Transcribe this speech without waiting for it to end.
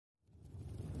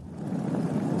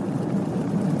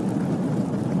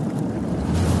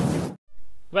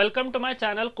Welcome to my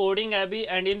channel Coding Abby,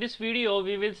 and in this video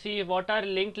we will see what are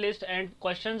linked list and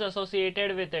questions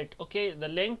associated with it. Okay, the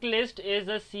linked list is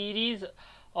a series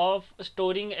of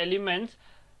storing elements.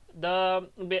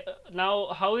 Now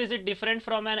how is it different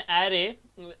from an array?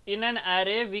 In an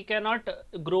array we cannot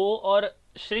grow or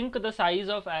shrink the size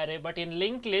of array, but in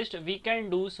linked list we can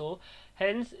do so.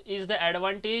 Hence is the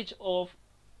advantage of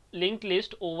linked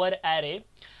list over array.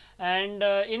 And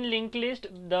in linked list,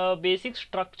 the basic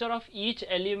structure of each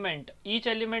element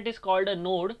is called a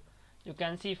node. You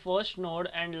can see first node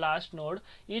and last node.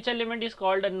 Each element is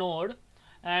called a node,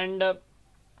 and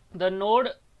the node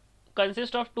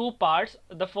consists of two parts.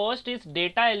 The first is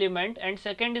data element and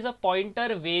second is a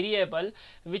pointer variable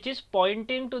which is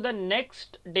pointing to the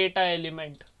next data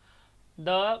element.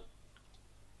 The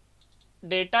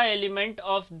data element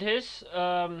of this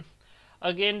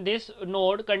again, this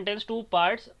node contains two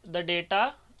parts, the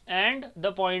data and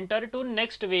the pointer to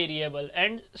next variable,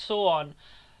 and so on.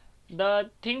 The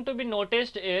thing to be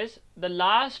noticed is the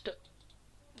last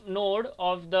node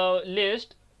of the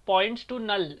list points to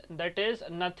null, that is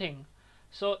nothing.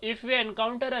 So if we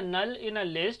encounter a null in a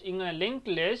list, in a linked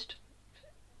list,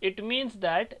 it means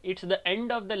that it's the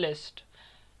end of the list.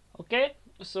 Okay,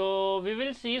 so we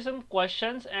will see some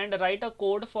questions and write a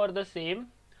code for the same.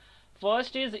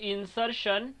 First is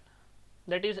insertion,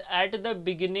 that is at the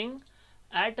beginning,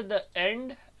 at the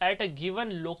end, at a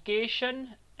given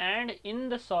location, and in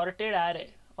the sorted array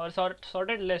or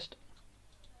sorted list.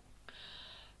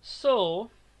 So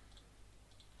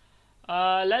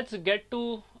let's get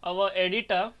to our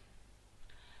editor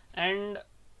and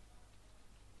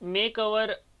make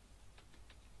our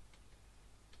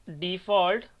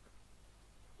default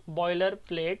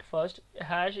boilerplate. First,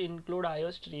 hash include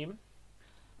IOStream.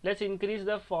 Let's increase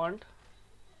the font.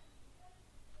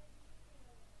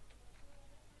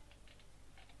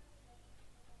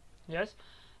 Yes,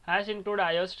 hash include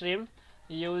IOStream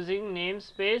using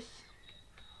namespace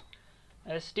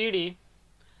std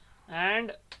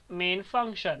and main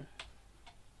function.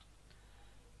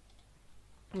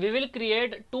 We will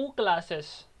create two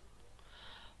classes.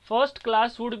 First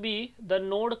class would be the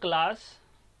node class,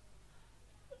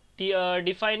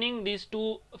 defining these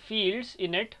two fields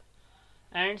in it,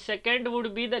 and second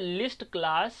would be the list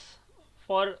class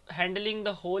for handling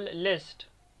the whole list.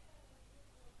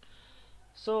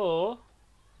 So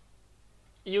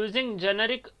using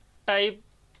generic type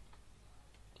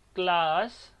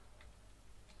class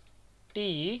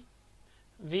T,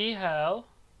 we have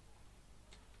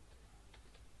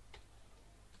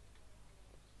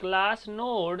class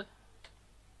node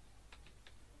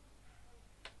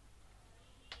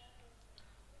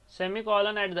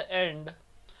semicolon at the end,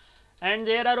 and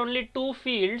there are only two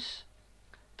fields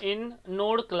in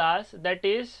node class, that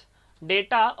is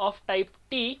data of type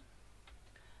T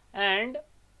and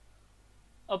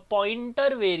a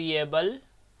pointer variable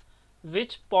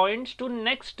which points to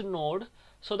next node.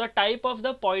 So the type of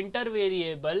the pointer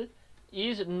variable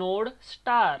is node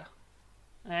star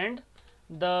and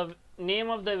the name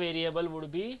of the variable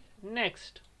would be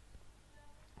next.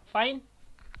 Fine.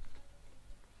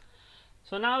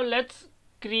 So now let's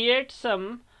create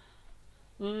some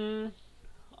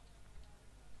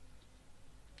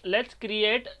let's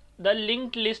create the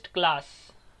linked list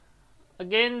class.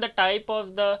 Again, the type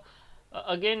of the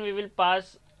again we will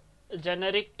pass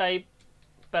generic type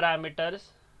parameters.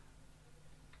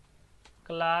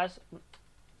 Class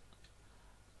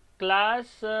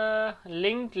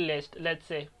linked list, let's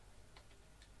say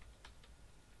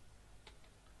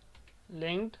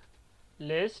linked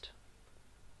list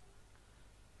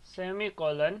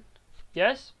semicolon.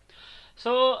 Yes.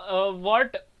 So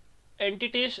what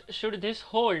entities should this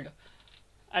hold?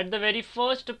 At the very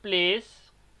first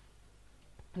place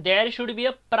there should be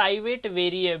a private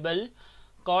variable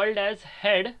called as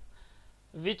head,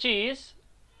 which is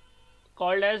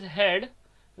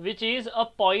a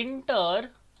pointer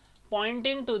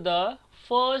pointing to the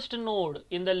first node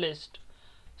in the list.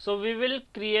 So we will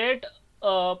create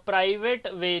a private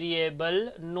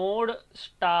variable node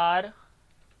star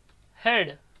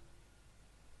head.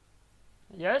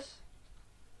 Yes.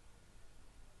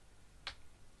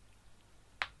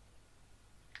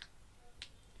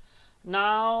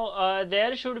 Now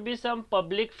there should be some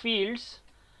public fields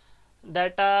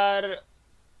that are,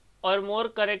 or more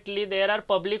correctly there are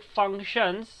public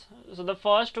functions. So the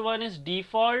first one is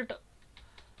default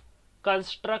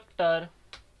constructor,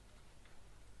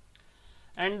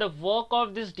 and the work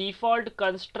of this default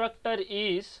constructor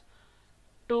is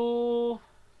to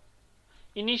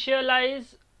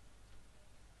initialize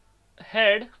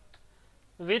head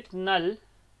with null,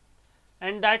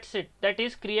 and that's it. That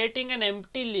is creating an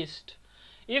empty list.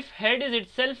 if head is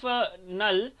itself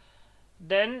null,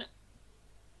 then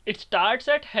it starts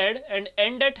at head and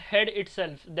end at head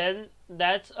itself, then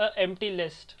that's a empty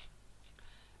list.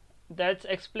 That's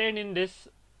explained in this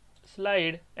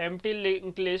slide. Empty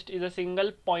linked list is a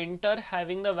single pointer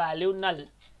having the value null.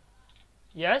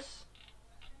 Yes,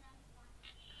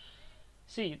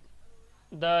 see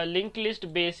the linked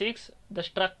list basics. The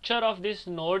structure of this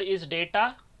node is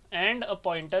data and a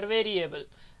pointer variable.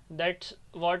 That's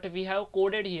what we have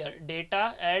coded here,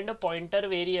 data and a pointer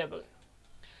variable.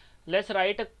 Let's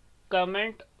write a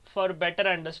comment for better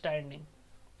understanding.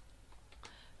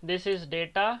 This is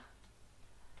data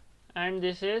and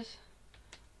this is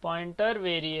pointer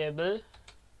variable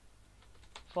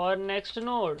for next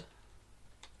node.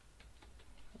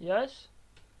 Yes,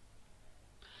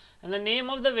 and the name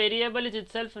of the variable is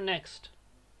itself next.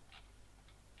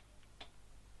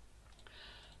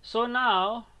 So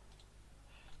now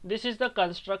this is the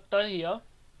constructor here.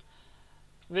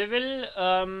 We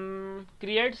will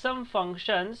create some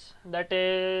functions, that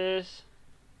is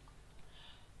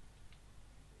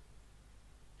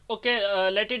okay,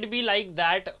 let it be like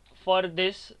that for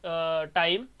this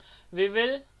time. We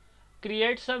will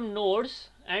create some nodes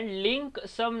and link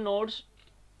some nodes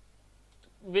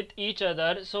with each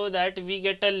other so that we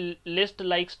get a list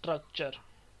like structure.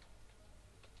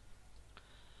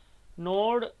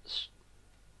 Node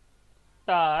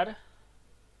star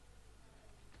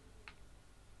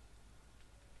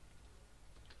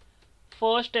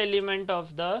first element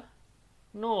of the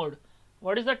node.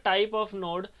 What is the type of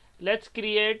node? Let's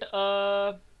create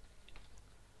a,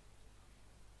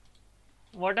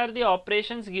 what are the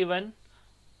operations given?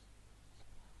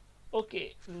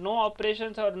 Okay, no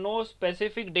operations or no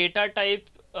specific data type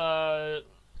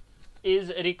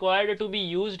is required to be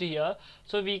used here,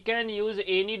 so we can use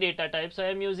any data type. So I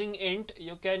am using int.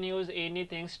 You can use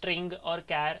anything, string or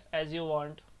char, as you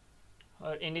want,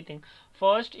 or anything.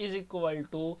 First is equal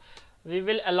to, we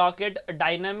will allocate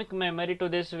dynamic memory to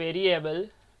this variable,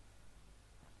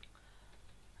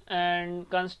 and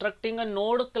constructing a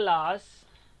node class.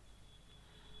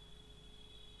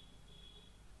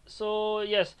 So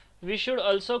yes, we should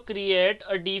also create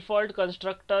a default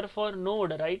constructor for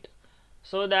node, right?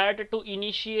 So that to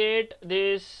initiate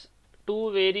these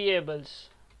two variables,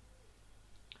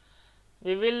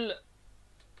 we will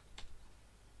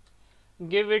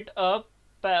give it a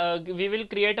we will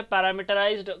create a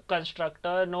parameterized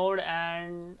constructor, node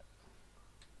and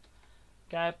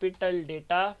capital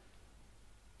data,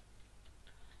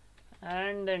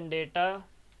 and then data,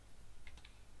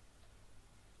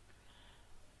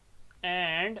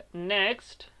 and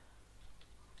next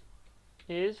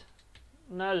is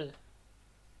null.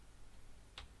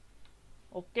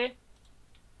 Okay,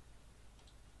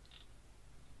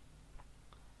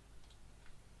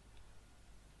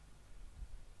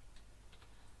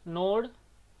 node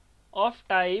of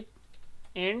type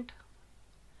int,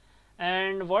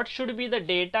 and what should be the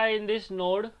data in this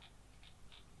node?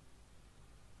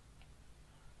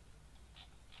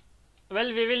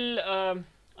 Well, we will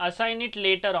assign it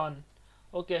later on.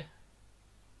 Okay,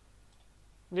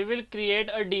 we will create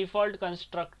a default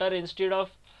constructor instead of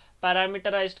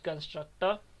parameterized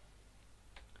constructor,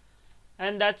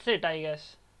 and that's it, I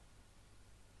guess.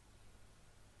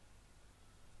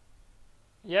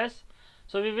 Yes,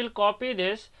 so we will copy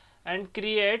this and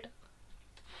create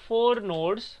 4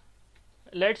 nodes.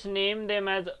 Let's name them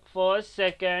as first,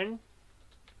 second,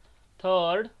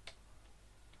 third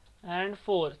and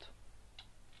fourth.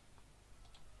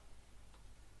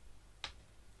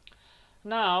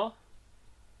 Now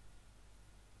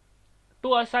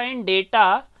to assign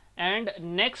data and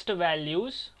next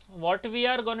values, what we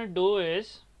are going to do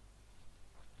is,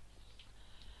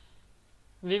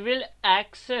 we will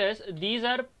access, these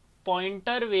are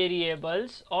pointer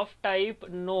variables of type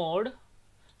node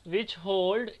which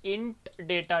hold int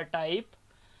data type,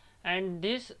 and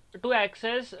this, to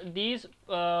access these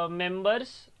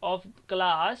members of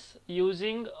class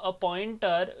using a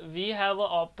pointer, we have a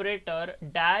operator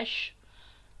dash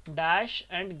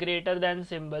and greater than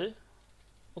symbol.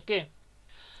 Okay,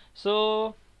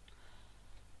 so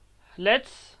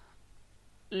let's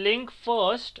link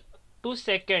first to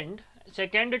second,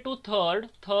 second to third,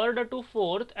 third to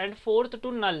fourth, and fourth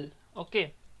to null.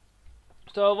 Okay,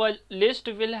 so our list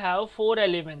will have 4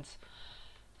 elements.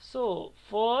 So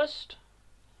first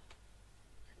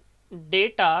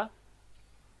data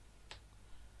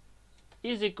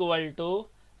is equal to,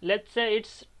 let's say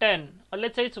it's 10 or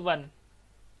let's say it's 1,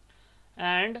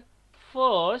 and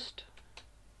first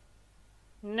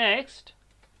next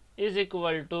is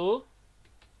equal to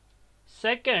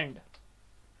second,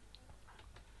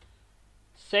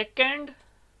 second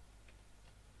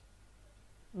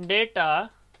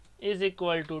data is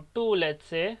equal to 2, let's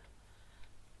say,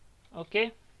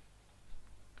 okay,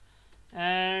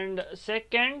 and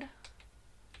second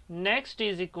next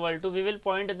is equal to, we will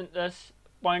point the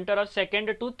pointer of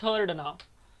second to third now,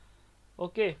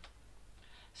 okay.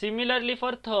 Similarly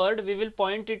for third we will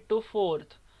point it to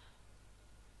fourth.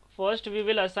 First we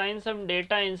will assign some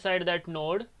data inside that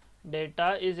node.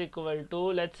 Data is equal to,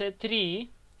 let's say, 3,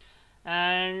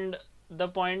 and the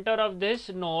pointer of this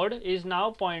node is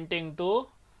now pointing to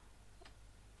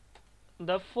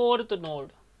the fourth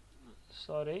node,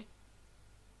 sorry.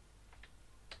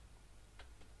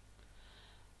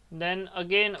 Then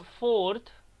again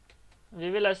fourth we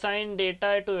will assign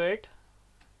data to it.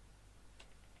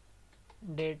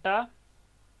 Data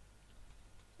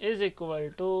is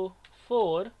equal to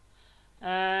 4,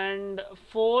 and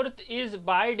fourth is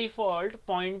by default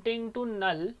pointing to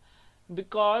null,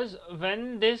 because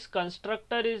when this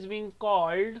constructor is being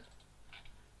called,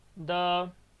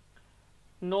 the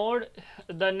node,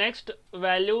 the next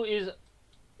value is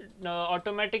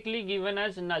automatically given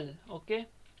as null, okay,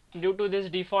 due to this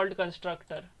default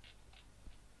constructor.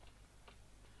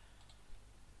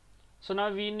 So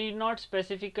now we need not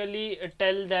specifically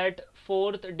tell that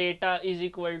fourth data is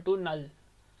equal to null.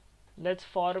 Let's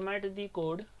format the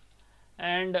code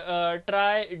and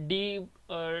try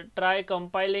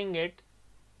compiling it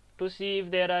to see if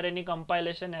there are any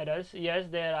compilation errors. Yes,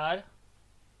 there are.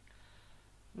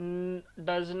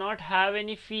 Does not have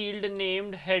any field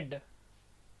named head.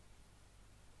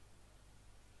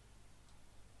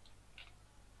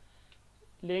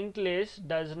 Linked list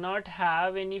does not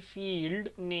have any field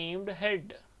named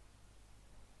head.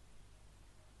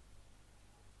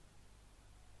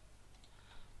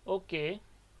 Okay,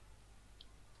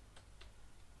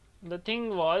 the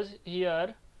thing was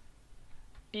here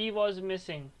T was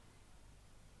missing,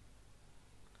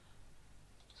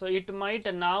 so it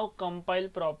might now compile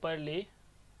properly.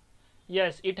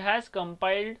 Yes, it has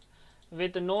compiled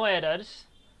with no errors,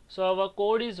 so our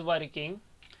code is working.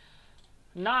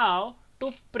 Now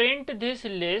to print this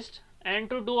list and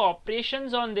to do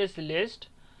operations on this list,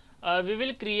 we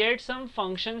will create some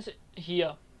functions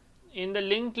here in the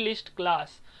linked list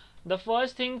class. The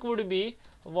first thing would be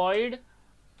void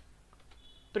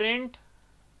print,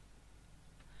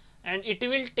 and it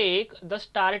will take the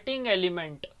starting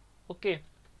element, okay,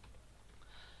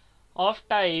 of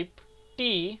type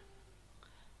T.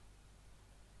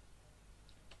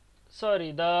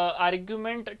 Sorry, the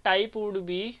argument type would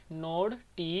be node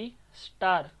T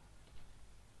star,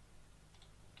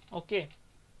 okay.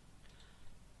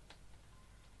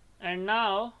 And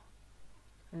now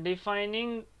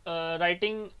defining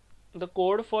writing the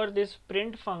code for this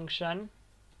print function,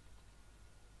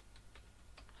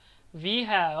 we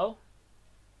have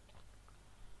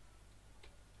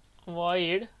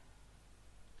void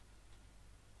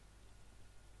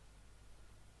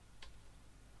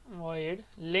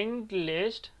linked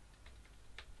list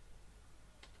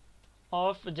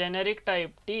of generic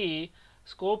type T,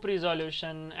 scope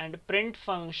resolution, and print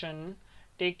function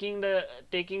taking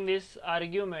this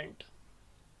argument.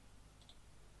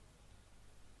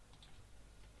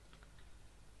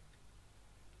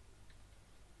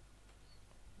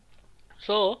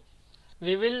 So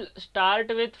we will start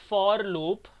with for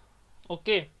loop,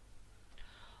 okay,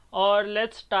 or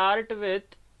let's start with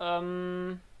a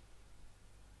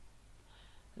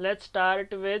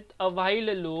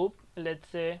while loop.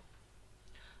 Let's say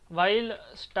while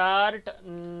start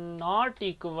not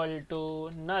equal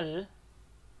to null,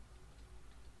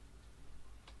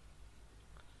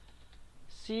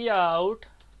 cout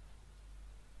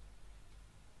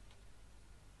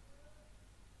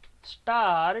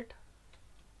start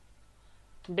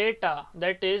data,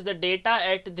 that is the data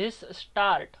at this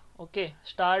start, okay,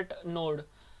 start node,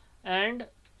 and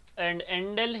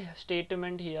endl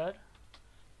statement here,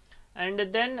 and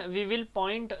then we will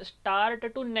point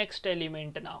start to next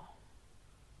element. Now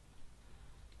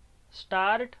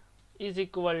start is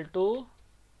equal to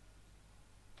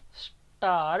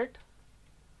start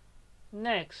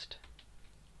next,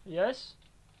 yes.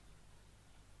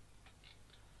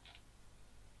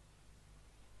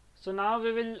 So now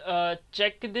we will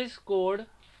check this code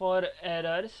for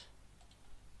errors.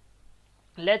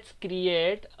 Let's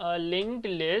create a linked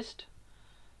list.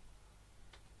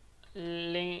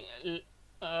 The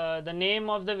name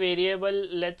of the variable,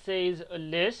 let's say, is a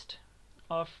list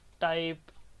of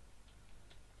type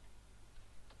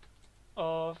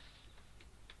of,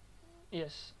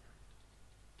 yes,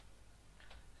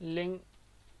 linked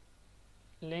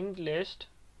list.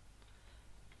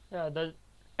 Yeah, the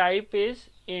type is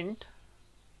int.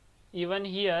 Even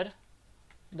here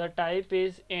the type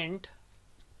is int,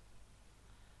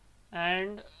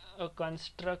 and a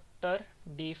constructor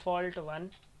default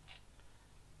one.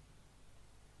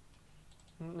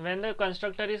 When the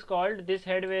constructor is called, this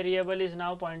head variable is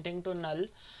now pointing to null,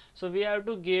 so we have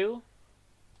to give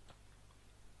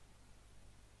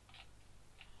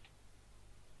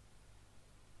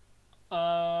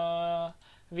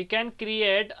we can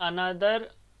create another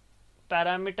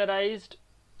parameterized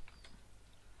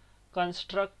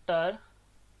constructor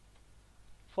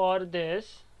for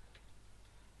this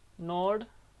node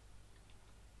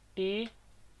t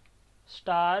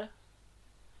star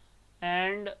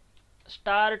and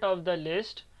start of the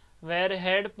list, where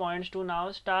head points to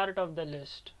now start of the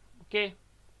list. Okay,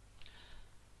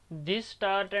 this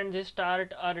start and this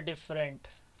start are different.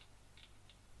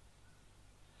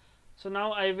 So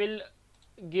now I will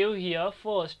give here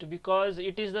first, because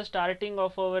it is the starting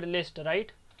of our list,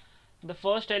 right? The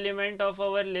first element of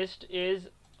our list is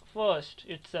first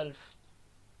itself.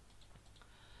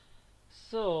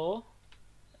 So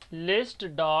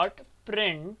list dot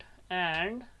print,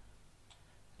 and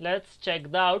let's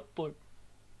check the output.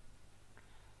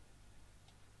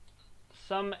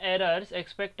 Some errors,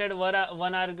 expected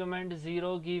one argument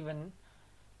 0 given.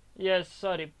 Yes,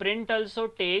 sorry, print also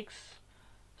takes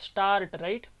start,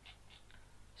 right?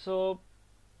 So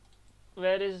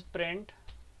where is print?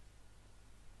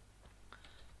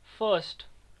 First,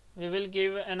 we will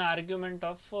give an argument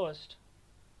of first.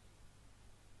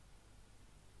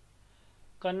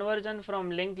 Conversion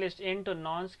from linked list int to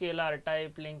non-scalar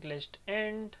type linked list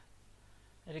int.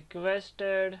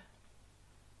 Requested,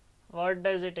 what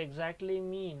does it exactly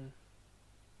mean?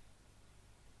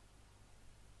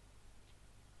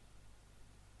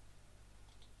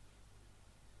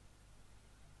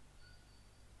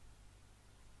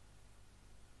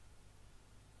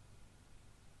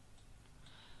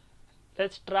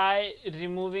 Let's try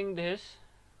removing this.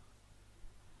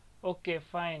 Okay,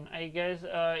 fine. I guess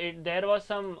there was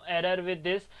some error with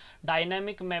this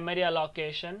dynamic memory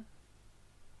allocation.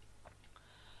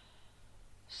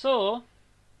 So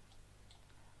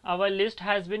our list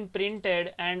has been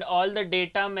printed, and all the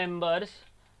data members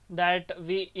that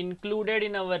we included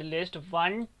in our list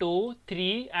 1, 2,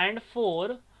 3 and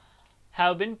 4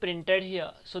 have been printed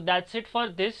here. So that's it for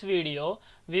this video.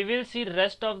 We will see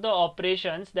rest of the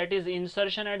operations, that is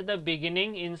insertion at the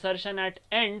beginning, insertion at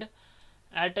end,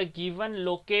 at a given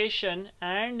location,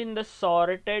 and in the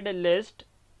sorted list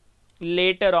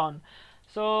later on.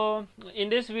 So in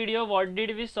this video, what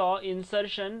did we saw?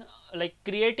 Insertion, like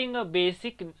creating a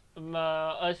basic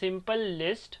a simple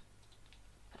list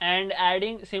and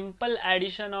adding simple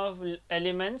addition of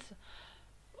elements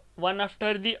one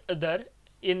after the other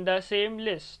in the same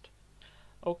list.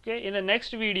 Okay, in the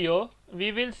next video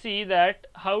we will see that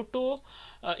how to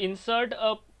insert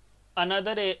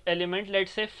another element,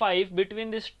 let's say 5,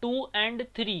 between this 2 and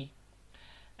 3,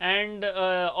 and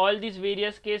all these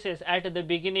various cases at the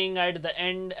beginning, at the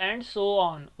end, and so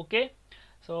on. Okay,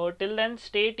 so till then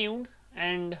stay tuned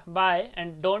and bye,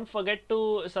 and don't forget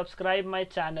to subscribe my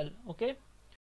channel. Okay.